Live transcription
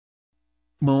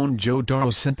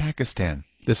Moen-Jo-Daro, Sindh, Pakistan,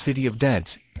 The City of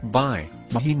Deads, by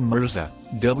Maheen Mirza,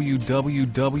 www.trcb.me/my.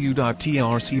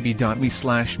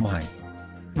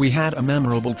 We had a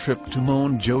memorable trip to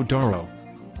Moen-Jo-Daro.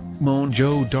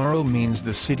 Moen-Jo-Daro means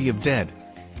the City of Dead.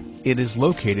 It is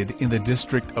located in the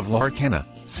district of Larkana,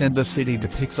 Sindh. The city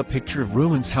depicts a picture of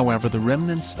ruins, however the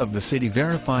remnants of the city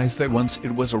verifies that once it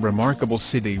was a remarkable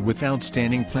city with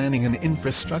outstanding planning and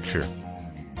infrastructure.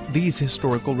 These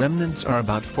historical remnants are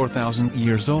about 4,000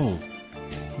 years old.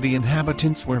 The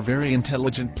inhabitants were very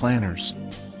intelligent planners.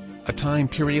 A time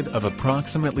period of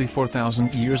approximately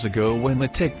 4,000 years ago, when the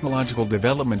technological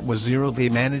development was zero, they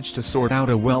managed to sort out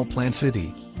a well-planned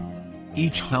city.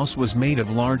 Each house was made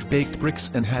of large baked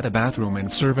bricks and had a bathroom and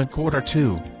servant quarter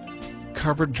too.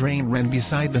 Covered drain ran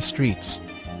beside the streets.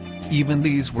 Even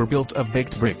these were built of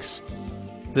baked bricks.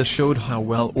 This showed how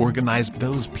well organized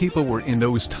those people were in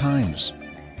those times.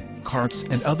 Carts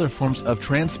and other forms of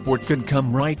transport could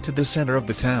come right to the center of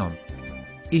the town.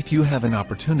 If you have an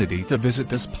opportunity to visit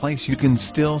this place, you can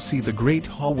still see the great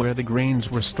hall where the grains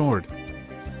were stored.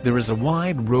 There is a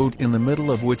wide road in the middle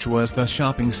of which was the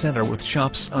shopping center with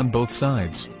shops on both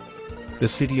sides. The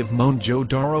city of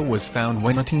Moen-Jo-Daro was found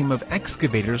when a team of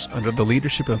excavators under the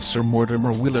leadership of Sir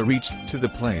Mortimer Wheeler reached to the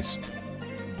place.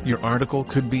 Your article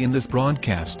could be in this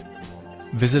broadcast.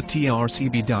 Visit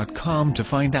trcb.com to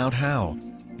find out how.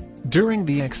 During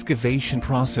the excavation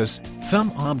process,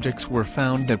 some objects were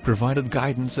found that provided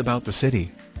guidance about the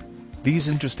city. These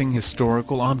interesting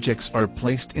historical objects are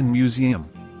placed in museum.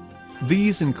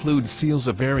 These include seals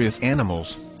of various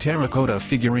animals, terracotta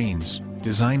figurines,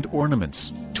 designed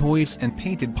ornaments, toys and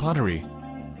painted pottery.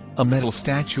 A metal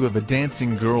statue of a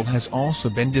dancing girl has also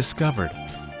been discovered.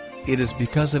 It is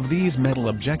because of these metal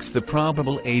objects the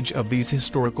probable age of these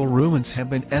historical ruins have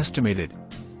been estimated.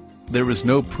 There is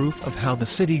no proof of how the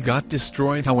city got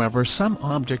destroyed, however some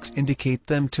objects indicate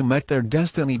them to met their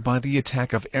destiny by the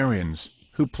attack of Aryans,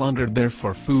 who plundered there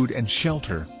for food and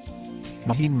shelter.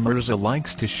 Maheen Mirza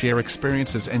likes to share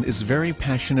experiences and is very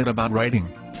passionate about writing.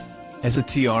 As a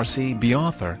TRCB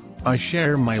author, I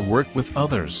share my work with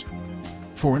others.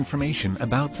 For information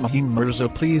about Maheen Mirza,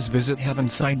 please visit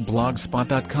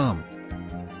heavensideblogspot.com.